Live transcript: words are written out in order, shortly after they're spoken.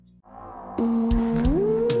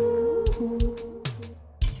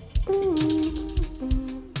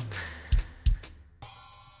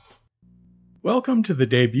Welcome to the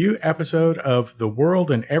debut episode of The World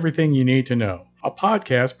and Everything You Need to Know, a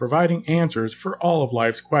podcast providing answers for all of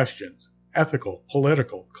life's questions. Ethical,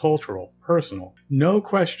 political, cultural, personal. No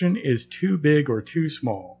question is too big or too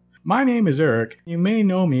small. My name is Eric. You may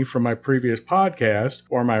know me from my previous podcast,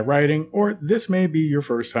 or my writing, or this may be your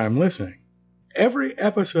first time listening. Every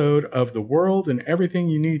episode of The World and Everything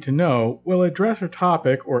You Need to Know will address a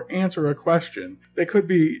topic or answer a question. They could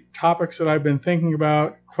be topics that I've been thinking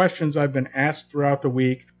about, questions I've been asked throughout the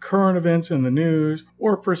week, current events in the news,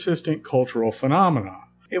 or persistent cultural phenomena.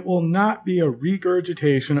 It will not be a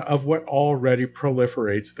regurgitation of what already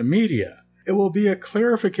proliferates the media. It will be a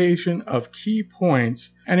clarification of key points,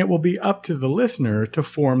 and it will be up to the listener to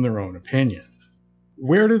form their own opinion.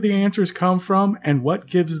 Where do the answers come from, and what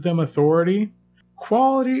gives them authority?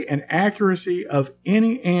 Quality and accuracy of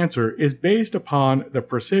any answer is based upon the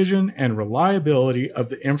precision and reliability of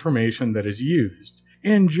the information that is used.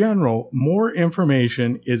 In general, more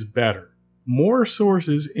information is better. More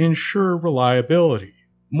sources ensure reliability.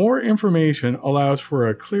 More information allows for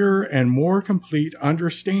a clearer and more complete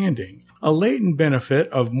understanding. A latent benefit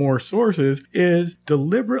of more sources is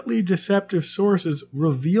deliberately deceptive sources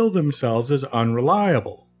reveal themselves as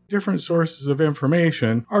unreliable. Different sources of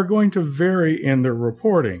information are going to vary in their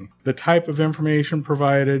reporting, the type of information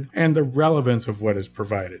provided, and the relevance of what is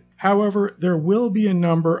provided. However, there will be a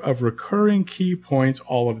number of recurring key points,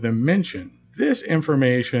 all of them mentioned. This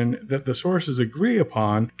information that the sources agree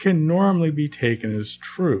upon can normally be taken as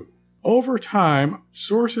true. Over time,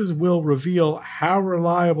 sources will reveal how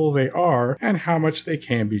reliable they are and how much they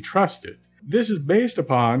can be trusted. This is based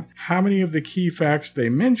upon how many of the key facts they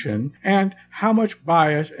mention and how much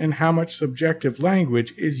bias and how much subjective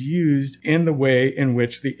language is used in the way in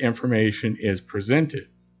which the information is presented.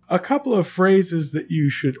 A couple of phrases that you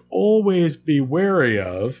should always be wary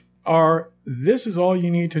of are, "This is all you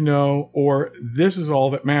need to know," or "This is all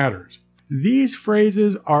that matters." These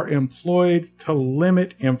phrases are employed to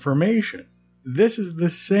limit information. This is the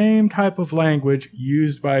same type of language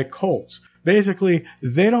used by cults. Basically,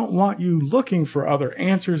 they don't want you looking for other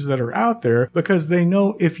answers that are out there because they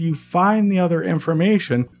know if you find the other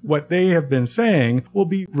information, what they have been saying will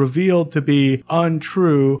be revealed to be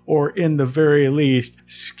untrue or, in the very least,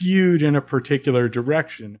 skewed in a particular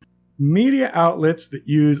direction. Media outlets that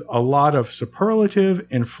use a lot of superlative,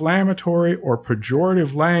 inflammatory, or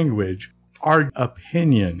pejorative language are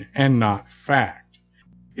opinion and not fact.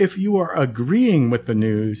 If you are agreeing with the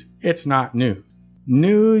news, it's not news.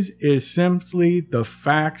 News is simply the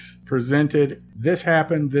facts presented. This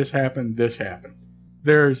happened, this happened, this happened.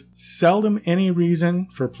 There's seldom any reason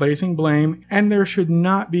for placing blame, and there should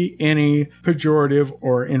not be any pejorative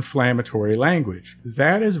or inflammatory language.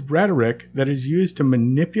 That is rhetoric that is used to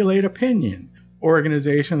manipulate opinion.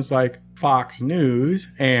 Organizations like Fox News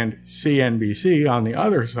and CNBC on the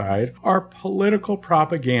other side are political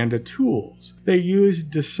propaganda tools. They use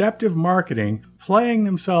deceptive marketing, playing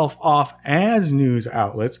themselves off as news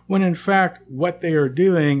outlets when in fact what they are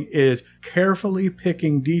doing is carefully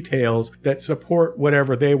picking details that support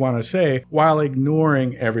whatever they want to say while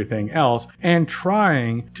ignoring everything else and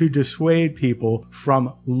trying to dissuade people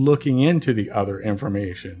from looking into the other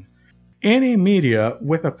information. Any media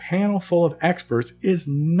with a panel full of experts is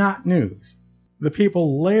not news. The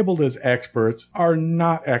people labeled as experts are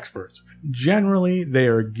not experts. Generally, they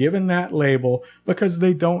are given that label because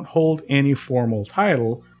they don't hold any formal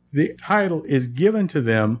title. The title is given to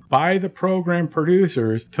them by the program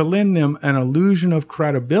producers to lend them an illusion of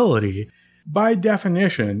credibility. By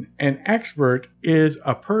definition, an expert is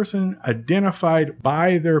a person identified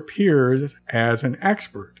by their peers as an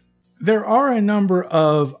expert. There are a number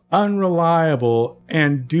of unreliable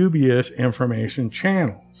and dubious information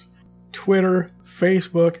channels. Twitter,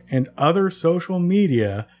 Facebook, and other social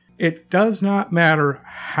media, it does not matter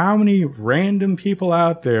how many random people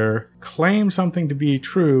out there claim something to be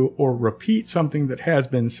true or repeat something that has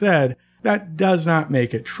been said, that does not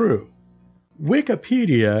make it true.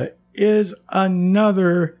 Wikipedia is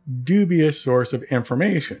another dubious source of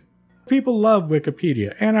information. People love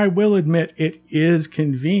Wikipedia, and I will admit it is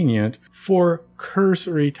convenient for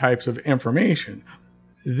cursory types of information.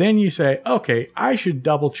 Then you say, okay, I should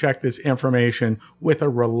double check this information with a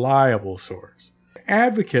reliable source.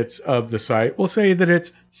 Advocates of the site will say that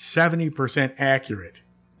it's 70% accurate.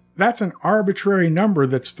 That's an arbitrary number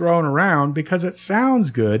that's thrown around because it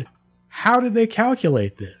sounds good. How did they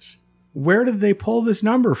calculate this? Where did they pull this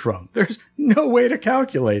number from? There's no way to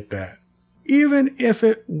calculate that. Even if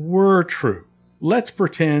it were true, let's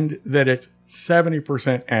pretend that it's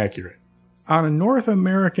 70% accurate. on a North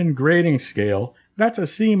American grading scale, that's a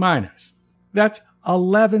C-. That's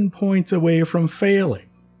 11 points away from failing.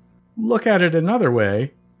 Look at it another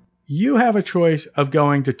way. You have a choice of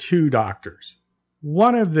going to 2 doctors.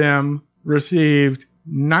 One of them received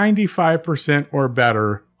 95% or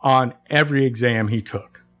better on every exam he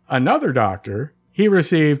took. Another doctor, he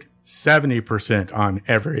received 70% on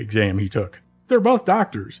every exam he took. They're both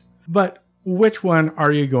doctors, but which one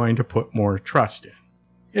are you going to put more trust in?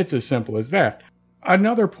 It's as simple as that.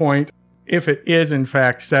 Another point, if it is in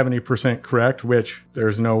fact 70% correct, which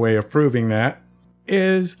there's no way of proving that,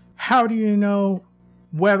 is how do you know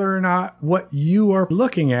whether or not what you are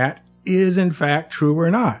looking at is in fact true or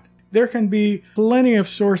not? There can be plenty of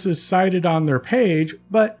sources cited on their page,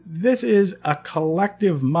 but this is a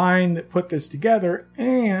collective mind that put this together,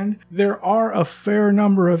 and there are a fair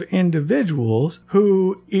number of individuals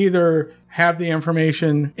who either have the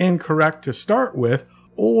information incorrect to start with,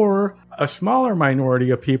 or a smaller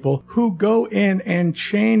minority of people who go in and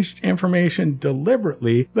change information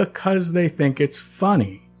deliberately because they think it's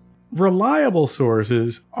funny. Reliable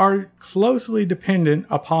sources are closely dependent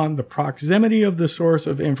upon the proximity of the source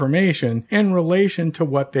of information in relation to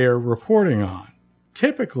what they are reporting on.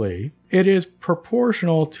 Typically, it is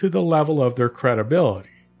proportional to the level of their credibility.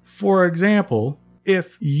 For example,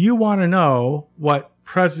 if you want to know what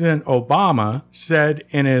President Obama said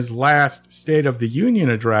in his last State of the Union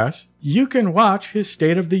address, you can watch his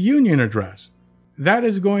State of the Union address. That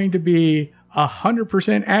is going to be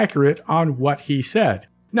 100% accurate on what he said.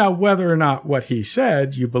 Now, whether or not what he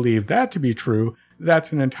said you believe that to be true,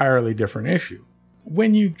 that's an entirely different issue.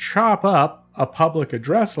 When you chop up a public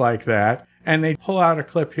address like that, and they pull out a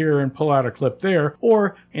clip here and pull out a clip there,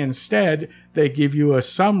 or instead they give you a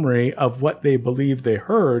summary of what they believe they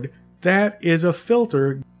heard, that is a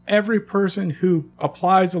filter. Every person who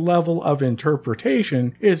applies a level of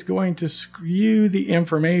interpretation is going to skew the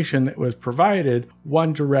information that was provided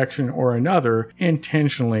one direction or another,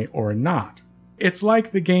 intentionally or not. It's like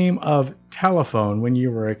the game of telephone when you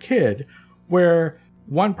were a kid, where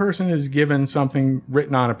one person is given something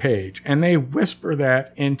written on a page, and they whisper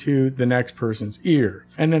that into the next person's ear.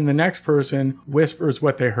 And then the next person whispers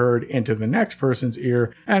what they heard into the next person's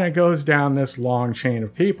ear, and it goes down this long chain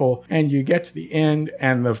of people, and you get to the end,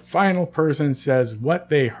 and the final person says what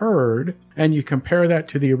they heard, and you compare that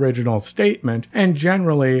to the original statement, and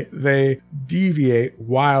generally they deviate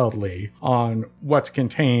wildly on what's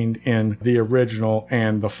contained in the original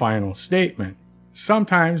and the final statement.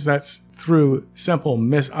 Sometimes that's through simple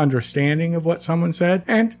misunderstanding of what someone said.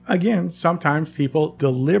 And again, sometimes people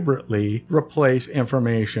deliberately replace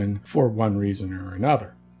information for one reason or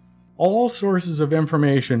another. All sources of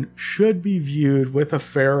information should be viewed with a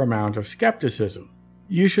fair amount of skepticism.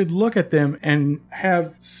 You should look at them and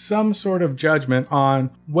have some sort of judgment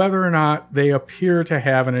on whether or not they appear to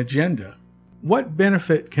have an agenda. What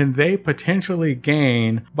benefit can they potentially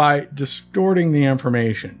gain by distorting the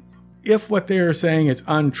information? If what they are saying is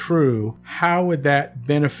untrue, how would that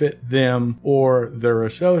benefit them or their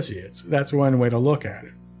associates? That's one way to look at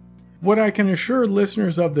it. What I can assure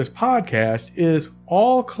listeners of this podcast is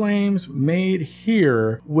all claims made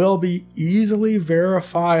here will be easily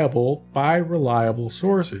verifiable by reliable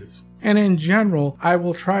sources. And in general, I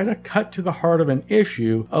will try to cut to the heart of an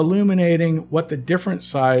issue, illuminating what the different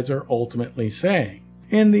sides are ultimately saying.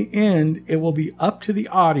 In the end, it will be up to the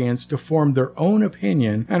audience to form their own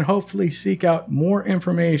opinion and hopefully seek out more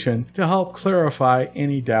information to help clarify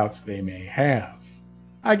any doubts they may have.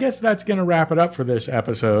 I guess that's going to wrap it up for this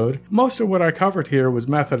episode. Most of what I covered here was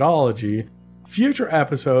methodology. Future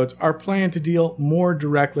episodes are planned to deal more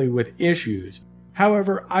directly with issues.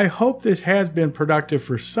 However, I hope this has been productive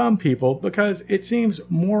for some people because it seems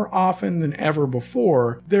more often than ever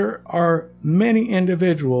before there are many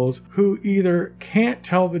individuals who either can't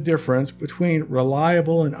tell the difference between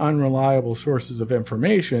reliable and unreliable sources of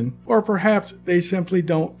information, or perhaps they simply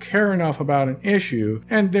don't care enough about an issue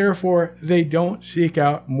and therefore they don't seek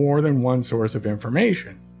out more than one source of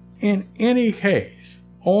information. In any case,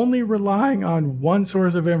 only relying on one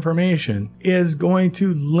source of information is going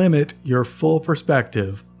to limit your full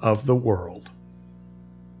perspective of the world.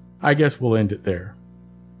 I guess we'll end it there.